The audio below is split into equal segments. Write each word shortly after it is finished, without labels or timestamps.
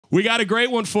We got a great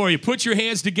one for you. Put your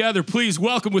hands together. Please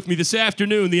welcome with me this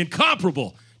afternoon the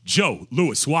incomparable Joe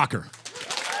Louis Walker.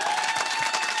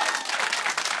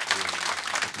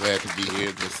 Glad to be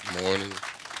here this morning.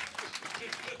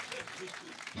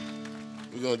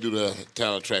 We're going to do the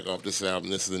title track off this album.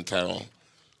 This is entitled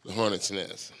The Hornet's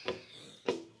Nest.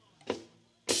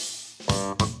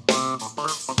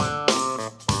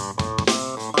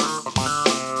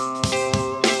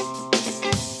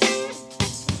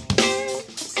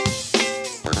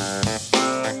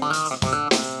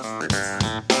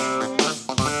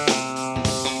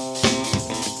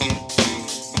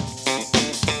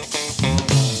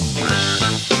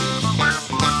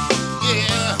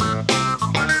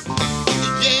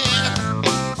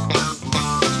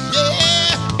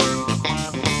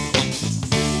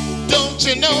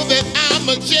 You know that I'm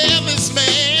a jealous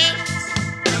man,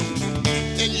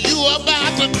 and you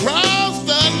about to cross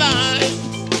the line.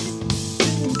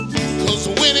 'Cause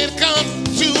when it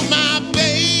comes to my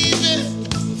baby,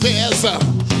 there's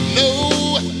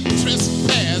no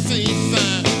trespassing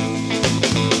sign.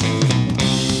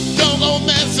 Don't go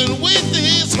messing with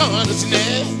this hornet's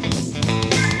nest.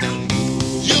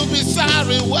 You'll be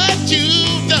sorry what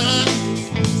you've done.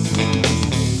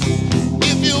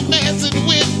 You're messing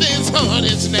with this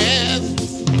hornet's nest,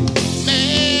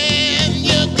 man,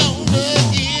 you're gonna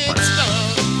get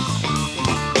stung.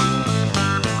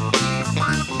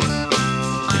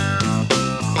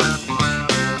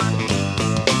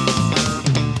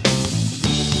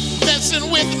 Messing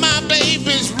with my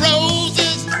baby's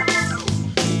roses,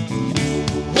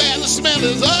 well, the smell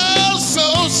is oh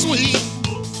so sweet.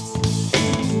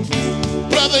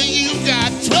 Brother, you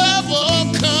got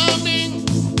trouble coming,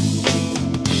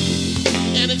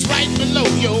 and it's right below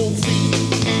your feet.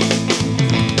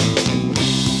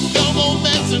 Don't go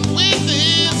messing with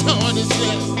this hornet's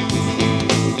nest.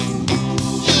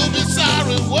 You'll be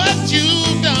sorry what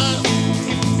you've done.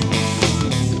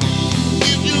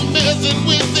 If you're messing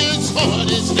with this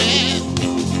hornet's nest,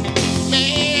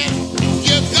 man,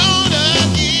 you're gonna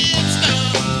get stung.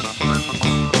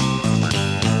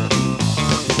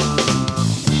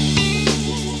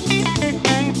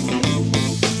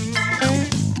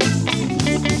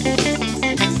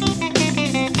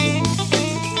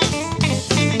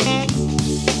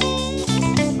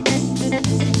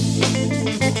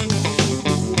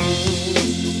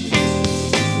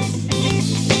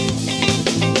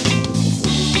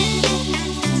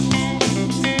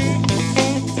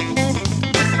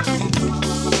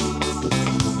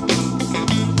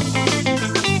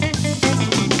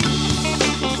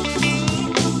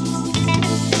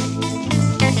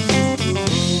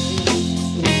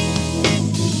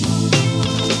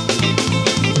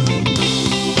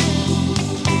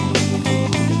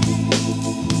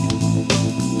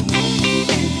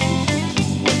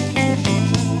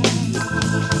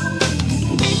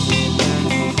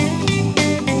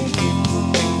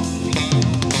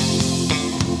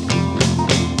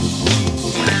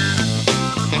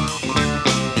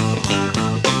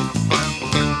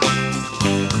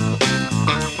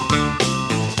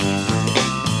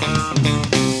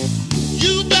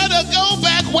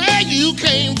 You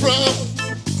came from.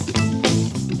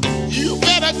 You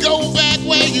better go back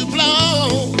where you belong.